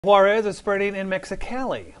Juarez is spreading in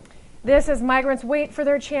Mexicali. This as migrants wait for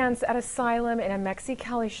their chance at asylum in a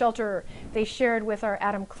Mexicali shelter. They shared with our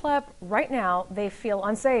Adam Klepp. Right now, they feel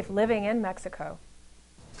unsafe living in Mexico.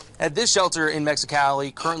 At this shelter in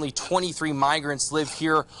Mexicali, currently 23 migrants live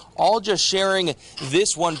here, all just sharing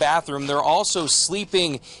this one bathroom. They're also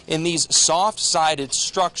sleeping in these soft-sided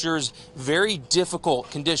structures, very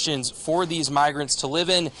difficult conditions for these migrants to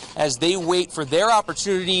live in as they wait for their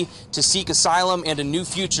opportunity to seek asylum and a new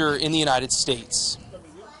future in the United States.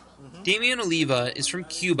 Damian Oliva is from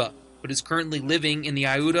Cuba, but is currently living in the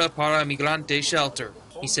Ayuda para Migrante shelter.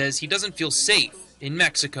 He says he doesn't feel safe in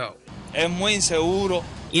Mexico.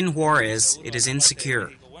 In Juarez, it is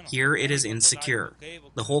insecure. Here, it is insecure.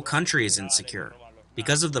 The whole country is insecure.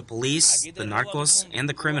 Because of the police, the narcos, and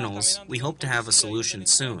the criminals, we hope to have a solution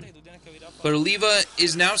soon. But Oliva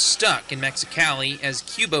is now stuck in Mexicali as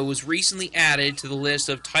Cuba was recently added to the list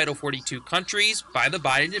of Title 42 countries by the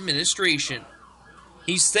Biden administration.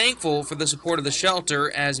 He's thankful for the support of the shelter,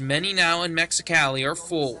 as many now in Mexicali are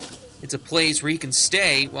full. It's a place where he can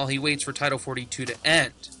stay while he waits for Title 42 to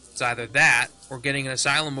end. It's either that or getting an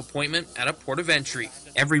asylum appointment at a port of entry.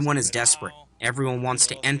 Everyone is desperate. Everyone wants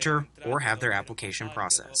to enter or have their application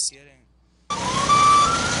processed.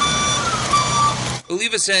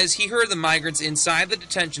 Oliva says he heard the migrants inside the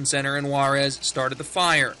detention center in Juarez started the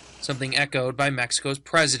fire, something echoed by Mexico's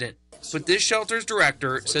president. But this shelter's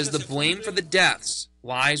director says the blame for the deaths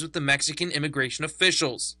lies with the Mexican immigration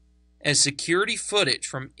officials, as security footage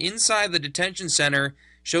from inside the detention center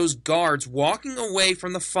shows guards walking away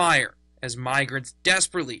from the fire as migrants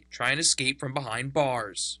desperately try and escape from behind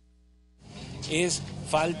bars.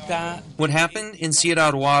 What happened in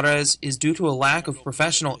Ciudad Juarez is due to a lack of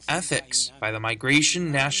professional ethics by the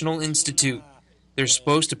Migration National Institute. They're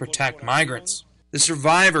supposed to protect migrants. The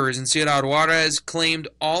survivors in Ciudad Juarez claimed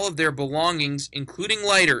all of their belongings, including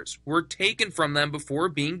lighters, were taken from them before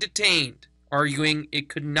being detained, arguing it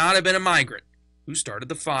could not have been a migrant who started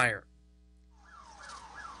the fire.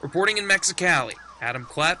 Reporting in Mexicali, Adam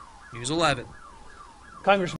Klepp, News 11. Congressman